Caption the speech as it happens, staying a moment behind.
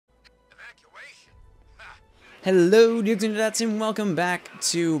Hello, Dukes and Dudettes, and welcome back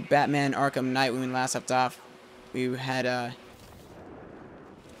to Batman Arkham Knight. When we last left off, we had,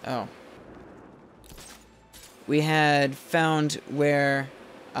 we had found where,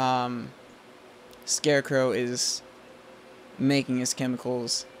 Scarecrow is making his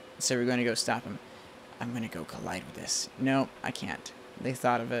chemicals, so we're going to go stop him. I'm going to go collide with this. No, I can't. They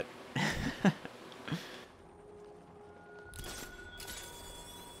thought of it.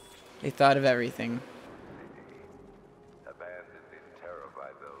 They thought of everything.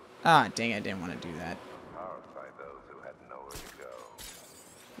 Ah, dang it, I didn't want to do that.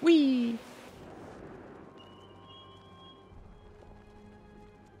 Whee!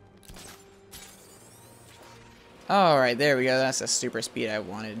 Alright, there we go. That's the super speed I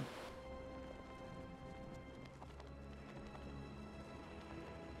wanted.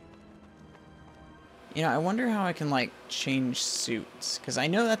 You know, I wonder how I can, like, change suits. Because I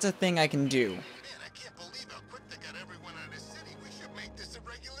know that's a thing I can do.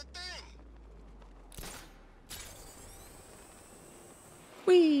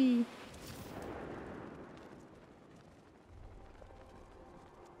 Whee!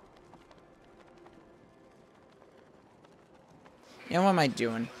 You know, what am I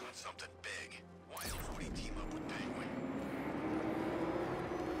doing? Something big. Why else would he team up with Penguin?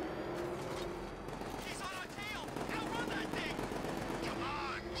 He's on our tail! Outrun that thing! Come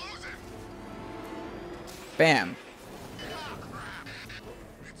on, lose him! Bam. Ah, crap!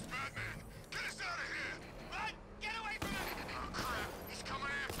 It's Batman! Get us out of here! Run! Get away from him! Oh, crap! He's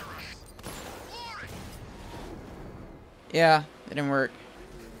coming after us! Glory! Yeah, it didn't work.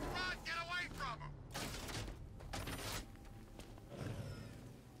 Run! Get away from him!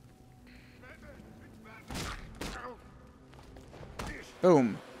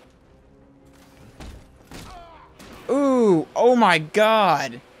 Boom. Ooh, oh my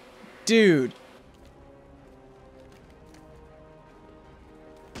god. Dude.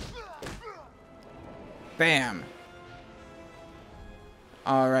 Bam.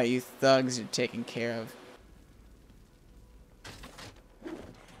 Alright, you thugs are taken care of.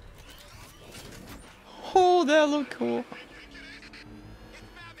 Oh, that looked cool.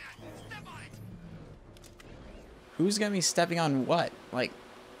 Who's gonna be stepping on what? Like,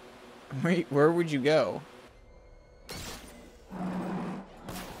 where would you go?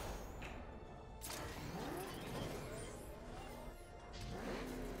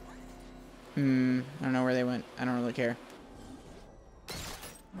 I don't know where they went. I don't really care.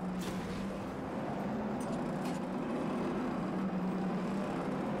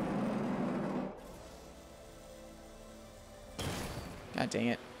 God dang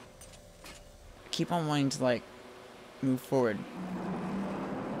it. I keep on wanting to, like, move forward.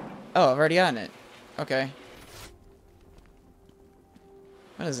 Oh, I've already gotten it. Okay.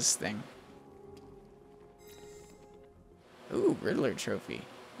 What is this thing? Ooh, Riddler trophy.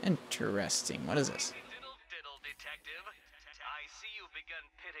 Interesting. What is this? Diddle, detective. I see you've begun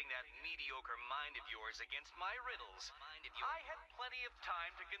pitting that mediocre mind of yours against my riddles. I had plenty of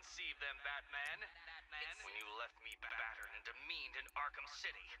time to conceive them, Batman. When you left me battered and demeaned in Arkham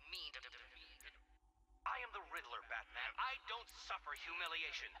City. I am the Riddler, Batman. I don't suffer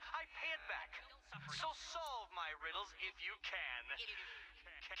humiliation. I pay it back. So solve my riddles if you can.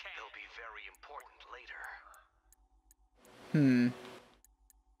 They'll be very important later.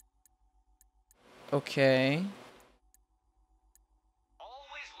 Okay.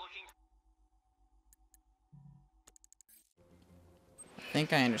 Always looking. I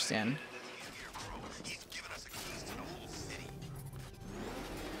think I understand. He's given us the keys to the whole city.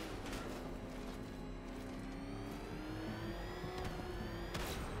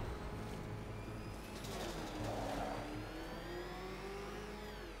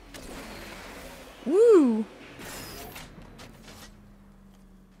 Woo!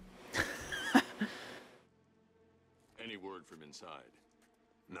 Any word from inside?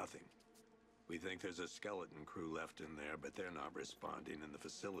 Nothing. We think there's a skeleton crew left in there, but they're not responding and the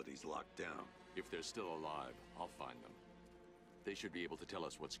facility's locked down. If they're still alive, I'll find them. They should be able to tell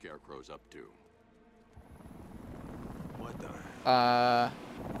us what Scarecrow's up to. What the?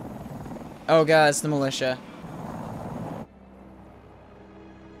 Oh god, it's the militia.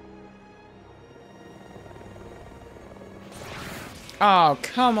 Oh,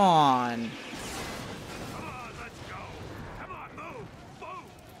 come on. Come on, let's go! Come on, move! Move!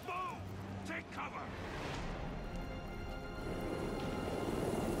 Move! Take cover!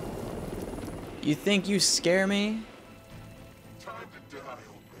 You think you scare me? Time to die,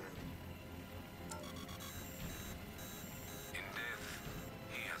 old man. In death,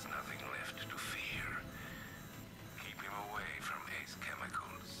 he has nothing left to fear. Keep him away from Ace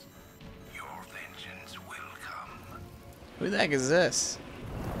Chemicals. Your vengeance will come. Who the heck is this?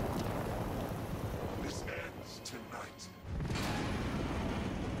 This ends tonight.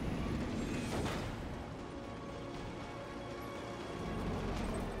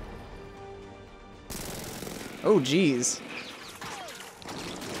 Oh, geez.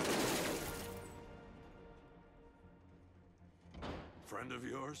 Friend of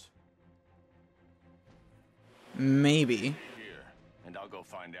yours? Maybe. Here, and I'll go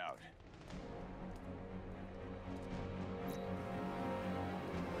find out.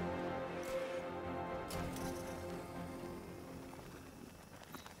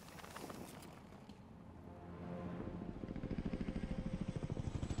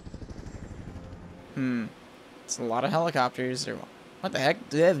 It's a lot of helicopters. Or what the heck?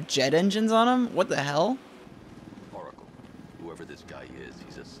 Do they have jet engines on them? What the hell? Oracle, whoever this guy is,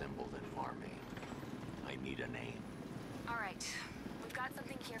 he's assembled an army. I need a name. All right, we've got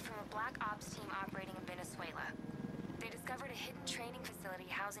something here from a black ops team operating in Venezuela. They discovered a hidden training facility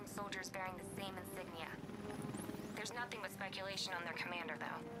housing soldiers bearing the same insignia. There's nothing but speculation on their commander,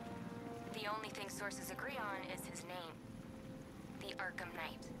 though. The only thing sources agree on is his name. The Arkham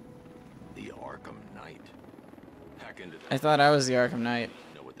Knight. The Arkham Knight. Hack into I that. thought I was the Arkham Knight.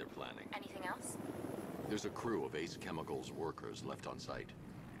 Know what they're planning. Anything else? There's a crew of Ace Chemicals workers left on site.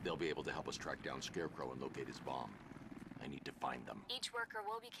 They'll be able to help us track down Scarecrow and locate his bomb. I need to find them. Each worker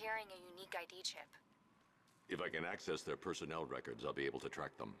will be carrying a unique ID chip. If I can access their personnel records, I'll be able to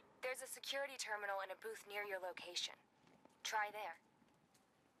track them. There's a security terminal in a booth near your location. Try there.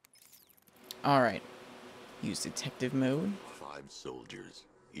 Alright. Use detective mode. 5 soldiers,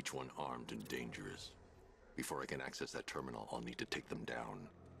 each one armed and dangerous. Before I can access that terminal, I'll need to take them down.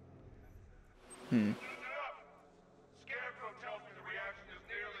 Listen up! Scarecrow tells me the reaction is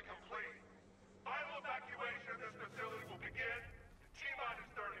nearly complete. Final evacuation of this facility will begin in T-minus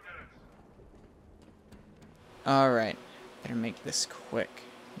 30 minutes. Alright. Better make this quick.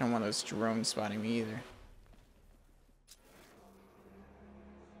 I don't want those drones spotting me either.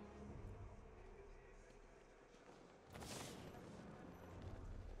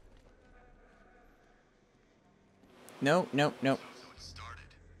 Nope, nope, nope. So it started.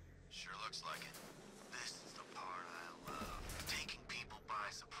 Sure looks like it. This is the part I love. Taking people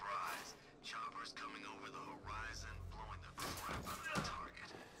by surprise. Choppers coming over the horizon, blowing the crap out of the target.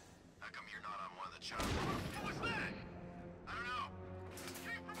 How come you're not on one of the choppers? What was that? I don't know.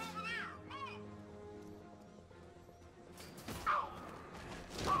 Came from over there. Move!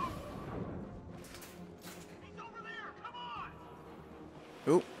 He's over there. Come on!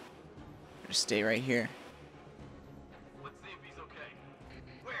 Oop. Just stay right here. Let's see if he's okay.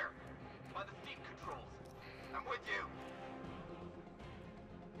 Where? By the seat controls. I'm with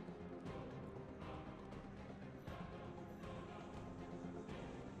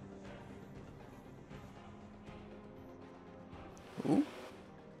you. Ooh.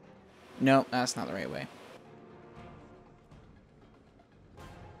 Nope, that's not the right way.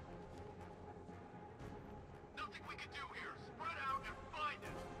 Nothing we can do here. Spread out and find it.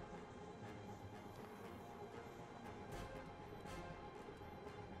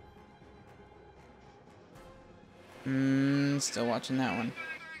 Still watching that one.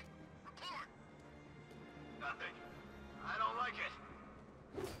 Report. Nothing. I don't like it.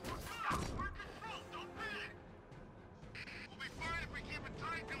 We're in control. Don't panic. We'll be fine if we keep it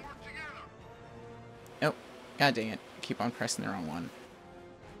tight and work together. Oh, god dang it. Keep on pressing the wrong one.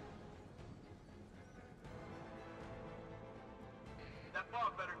 That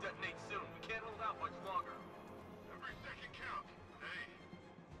bomb better detonate soon. We can't hold out much longer. Every second counts. Hey,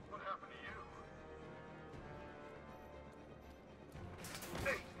 what happened to you?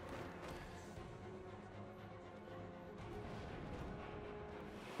 Hey,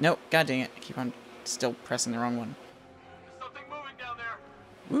 Nope, god dang it. I keep on still pressing the wrong one. There's something moving down there.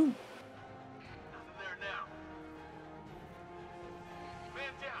 Woo. Nothing there now.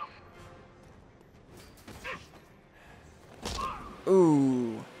 Man down.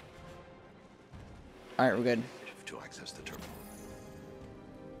 Ooh. Alright, we're good. To access the terminal.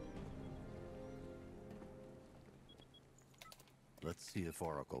 Let's see if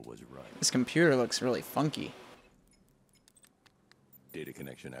Oracle was right. This computer looks really funky. Data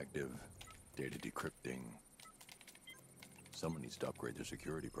connection active. Data decrypting. Someone needs to upgrade their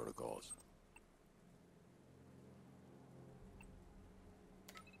security protocols.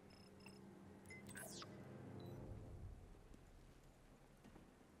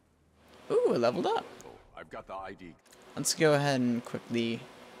 Ooh, it leveled up. Oh, I've got the ID. Let's go ahead and quickly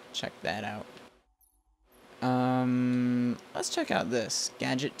check that out. Let's check out this.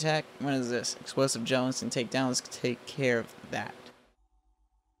 Gadget tech. What is this? Explosive gel instant takedown. Let's take care of that.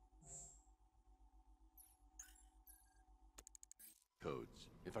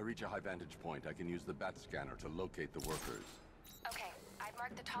 If I reach a high vantage point, I can use the bat scanner to locate the workers. Okay, I've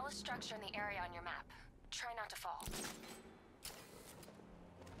marked the tallest structure in the area on your map. Try not to fall.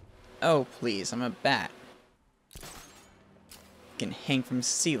 Oh, please, I'm a bat. Can hang from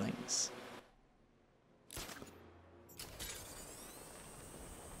ceilings.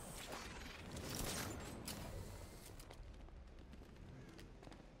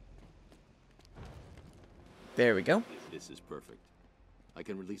 There we go. This is perfect. I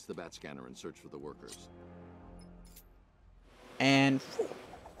can release the bat scanner and search for the workers. And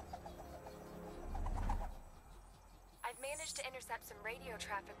I've managed to intercept some radio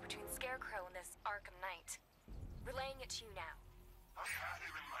traffic between Scarecrow and this Arkham Knight. Relaying it to you now. I had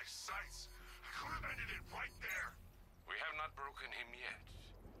him in my sights. I could have ended it right there. We have not broken him yet.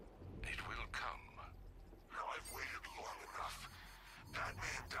 It will come. Now I've waited long enough.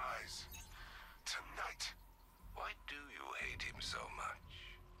 Batman dies. Tonight. Why do you hate him so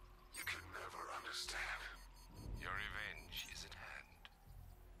much? You can never understand. Your revenge is at hand.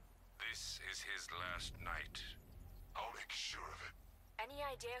 This is his last night. I'll make sure of it. Any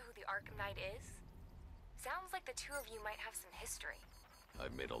idea who the Arkham Knight is? Sounds like the two of you might have some history.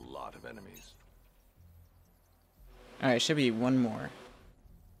 I've made a lot of enemies. alright, should be one more.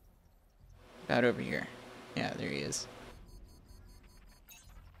 About over here. Yeah, there he is.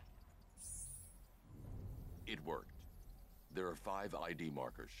 It worked. There are 5 ID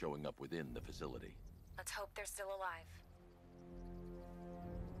markers showing up within the facility. Let's hope they're still alive.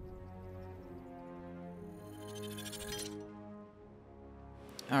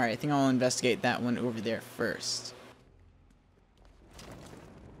 Alright, I think I'll investigate that one over there first.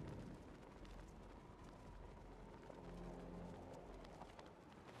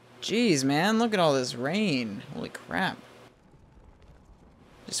 Jeez, man, look at all this rain. Holy crap.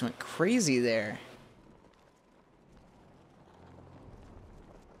 Just went crazy there.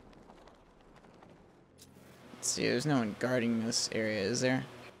 Let's see, there's no one guarding this area, is there?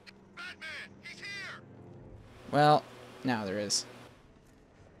 Batman, he's here! Well, now there is.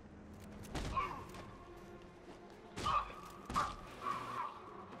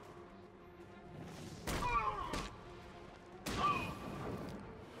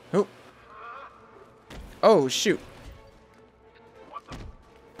 Oh. Oh, shoot.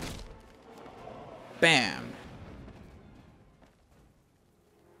 Bam.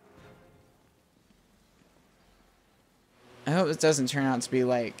 I hope this doesn't turn out to be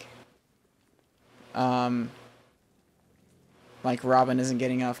like Robin isn't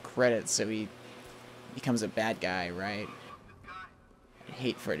getting enough credit, so he becomes a bad guy, right? I'd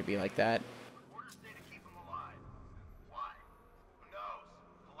hate for it to be like that. Orders say to keep him alive. Why? Who knows?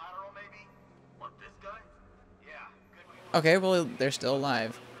 Collateral maybe? What, this guy? Yeah, good. Okay, well, they're still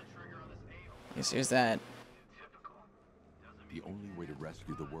alive. Trigger on this ale. I guess here's that. Typical. The only way to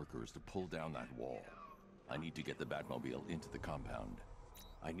rescue the worker is to pull down that wall. I need to get the Batmobile into the compound.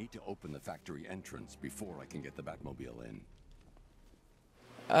 I need to open the factory entrance before I can get the Batmobile in.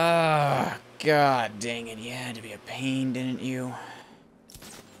 Ah, god dang it, you had to be a pain, didn't you?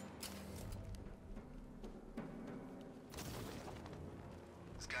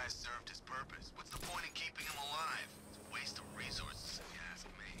 This guy served his purpose. What's the point in keeping him alive? It's a waste of resources, if you ask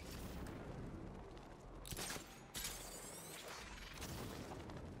me.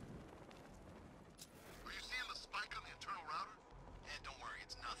 Are you seeing the spike on the internal router? Yeah, don't worry,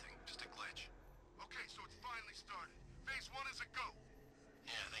 it's nothing. Just a glitch. Okay, so it's finally started. Phase 1 is a go.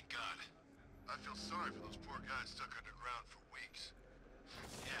 Yeah, thank God. I feel sorry for those poor guys stuck underground for weeks.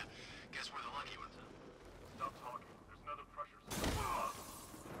 Yeah, guess we're the lucky ones. Stop talking. There's another pressure.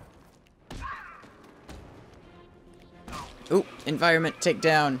 Ooh, environment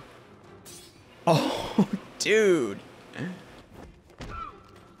takedown. Oh, dude.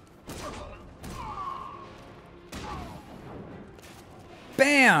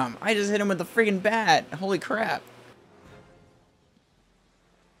 Bam! I just hit him with the friggin' bat. Holy crap.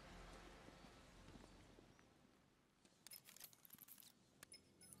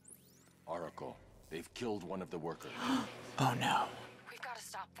 Oracle, they've killed one of the workers. Oh no. We've got to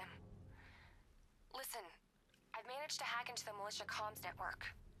stop them. Listen, I've managed to hack into the militia comms network.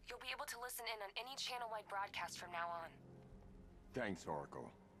 You'll be able to listen in on any channel-wide broadcast from now on. Thanks,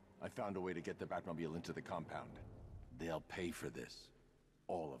 Oracle. I found a way to get the Batmobile into the compound. They'll pay for this.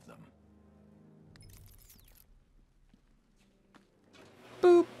 All of them.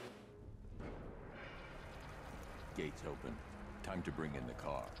 Boop. Gates open. Time to bring in the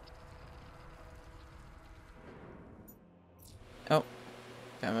car. Oh.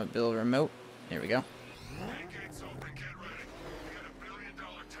 Batmobile remote. There we go. Gates open, get ready. We got $1 billion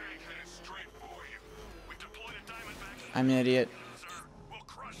tank headed straight for you. We deployed a Diamondback. I'm an idiot. Sir, we'll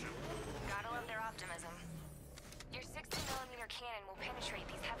crash.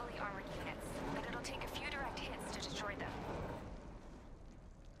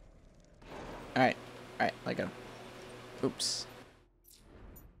 Alright. Alright, let go. Oops.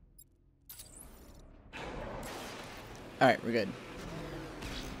 Alright, we're good.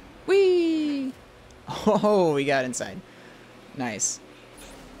 Whee! Oh, we got inside. Nice.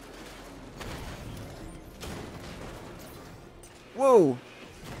 Whoa!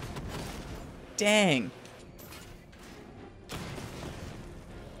 Dang.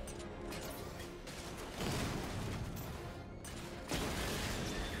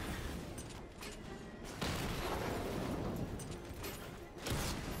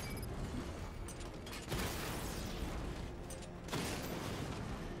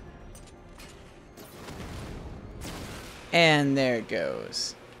 And there it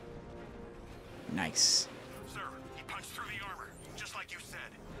goes. Nice. Sir, he punched through the armor, just like you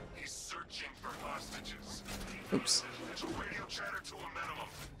said. He's searching for hostages. Oops. There's a radio chatter to a minimum.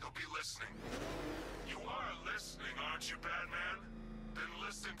 He'll be listening. You are listening, aren't you, Batman? Then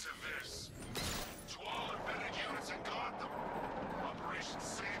listen to this. To all embedded units in Gotham, Operation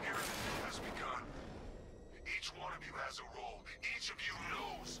Savior has begun. Each one of you has a role. Each of you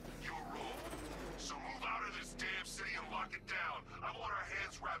knows your role. So move out of this damn city and lock it down. I want our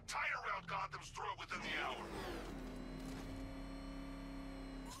hands wrapped tight around Gotham's throat within the hour.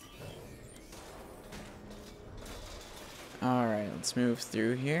 Alright, let's move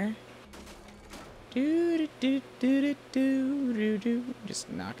through here. Do do do do do do do.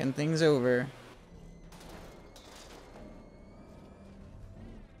 Just knocking things over.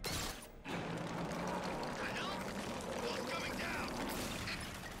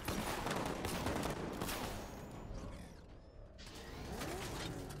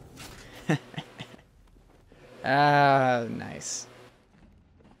 Ah, nice.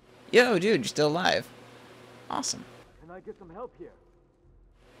 Yo, dude, you're still alive. Awesome. Can I get some help here?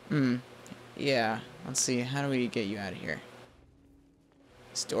 Yeah. Let's see. How do we get you out of here?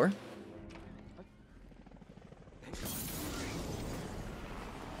 Store?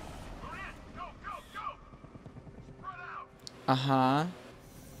 Uh-huh.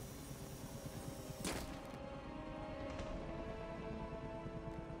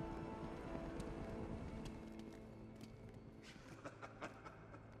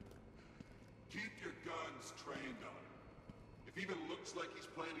 Keep your guns trained on him. If he even looks like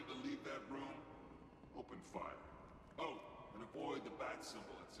he's planning to leave that room, open fire. Oh, and avoid the bat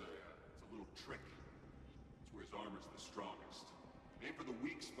symbol. It's a little tricky. It's where his armor's the strongest. Aim for the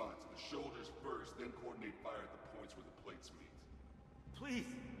weak spots in the shoulders first, then coordinate fire at the points where the plates meet. Please!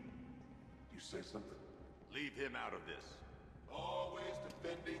 You say something? Leave him out of this. Always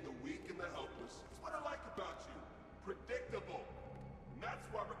defending the weak and the helpless. It's what I like about you. Predictable. And that's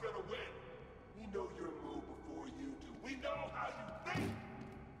why we're gonna win. We know your move before you do. We know how you think!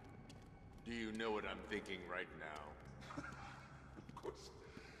 Do you know what I'm thinking right now? Of course,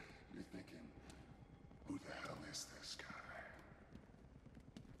 you're thinking, who the hell is this guy?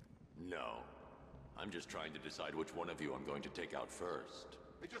 No. I'm just trying to decide which one of you I'm going to take out first.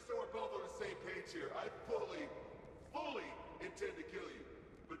 And just so we're both on the same page here, I fully intend to kill you.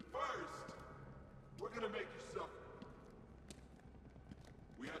 But first, we're gonna make you suffer.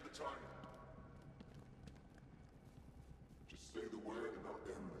 We have the target. Just say the word and I'll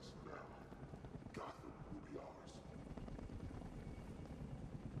end this now. Gotham will be ours.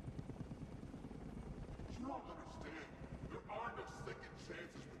 You don't understand. There are no second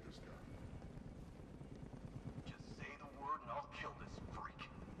chances with this guy. Just say the word and I'll kill this freak.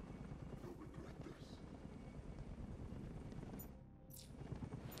 You'll regret this.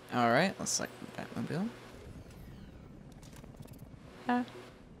 Alright, let's select the Batmobile. Ah.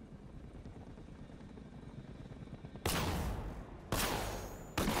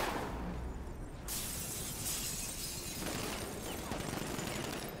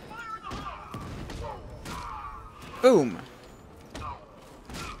 Boom!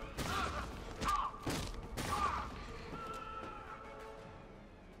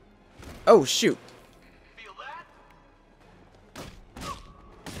 Oh, shoot. Feel that?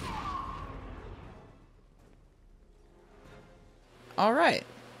 Alright.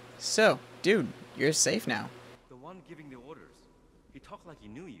 So, dude, you're safe now. The one giving the orders. He talked like he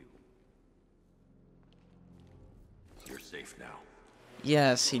knew you. You're safe now.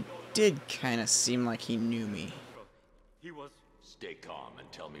 Yes, he did kind of seem like he knew me. He was... Stay calm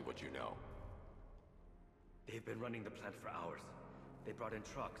and tell me what you know. They've been running the plant for hours. They brought in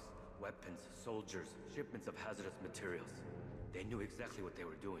trucks, weapons, soldiers, shipments of hazardous materials. They knew exactly what they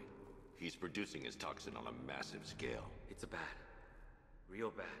were doing. He's producing his toxin on a massive scale. It's bad. Real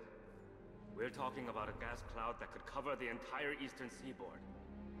bad. We're talking about a gas cloud that could cover the entire eastern seaboard.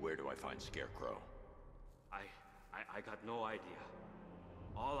 Where do I find Scarecrow? I got no idea.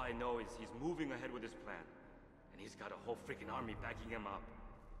 All I know is he's moving ahead with his plan. And he's got a whole freaking army backing him up.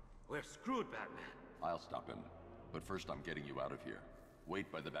 We're screwed, Batman. I'll stop him. But first I'm getting you out of here.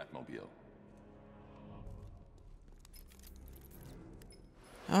 Wait by the Batmobile.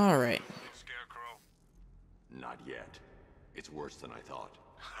 Alright. Scarecrow? Not yet. It's worse than I thought.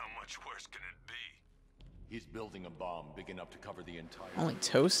 How much worse can it be? He's building a bomb big enough to cover the entire... Only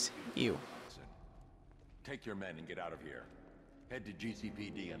toast? Ew. Take your men and get out of here. Head to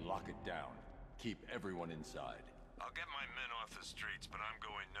GCPD and lock it down. Keep everyone inside. I'll get my men off the streets, but I'm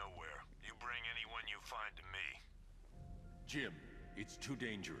going nowhere. You bring anyone you find to me. Jim, it's too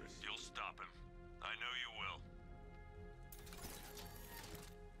dangerous. You'll stop him. I know you will.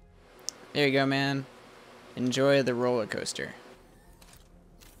 There you go, man. Enjoy the roller coaster.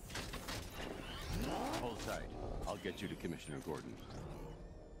 Hold tight. I'll get you to Commissioner Gordon.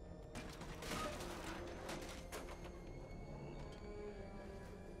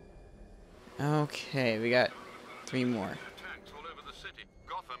 Okay, we got 3 more. Attacks all over the city.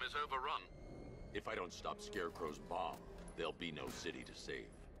 Gotham is overrun. If I don't stop Scarecrow's bomb, there'll be no city to save.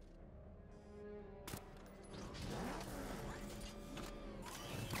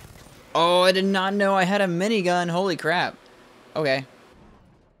 Oh, I did not know I had a minigun. Holy crap. Okay.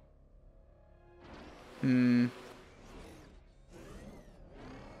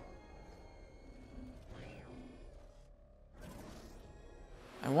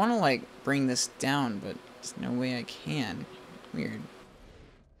 I want to, like, bring this down, but there's no way I can. Weird.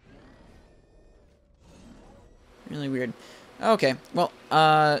 Really weird. Okay, well,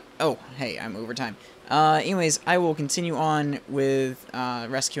 oh, hey, I'm over time. Anyways, I will continue on with,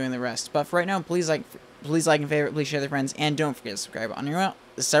 rescuing the rest. But for right now, please like and favorite, please share with friends, and don't forget to subscribe on your own.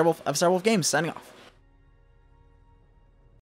 This is Starwolf of Starwolf Games, signing off.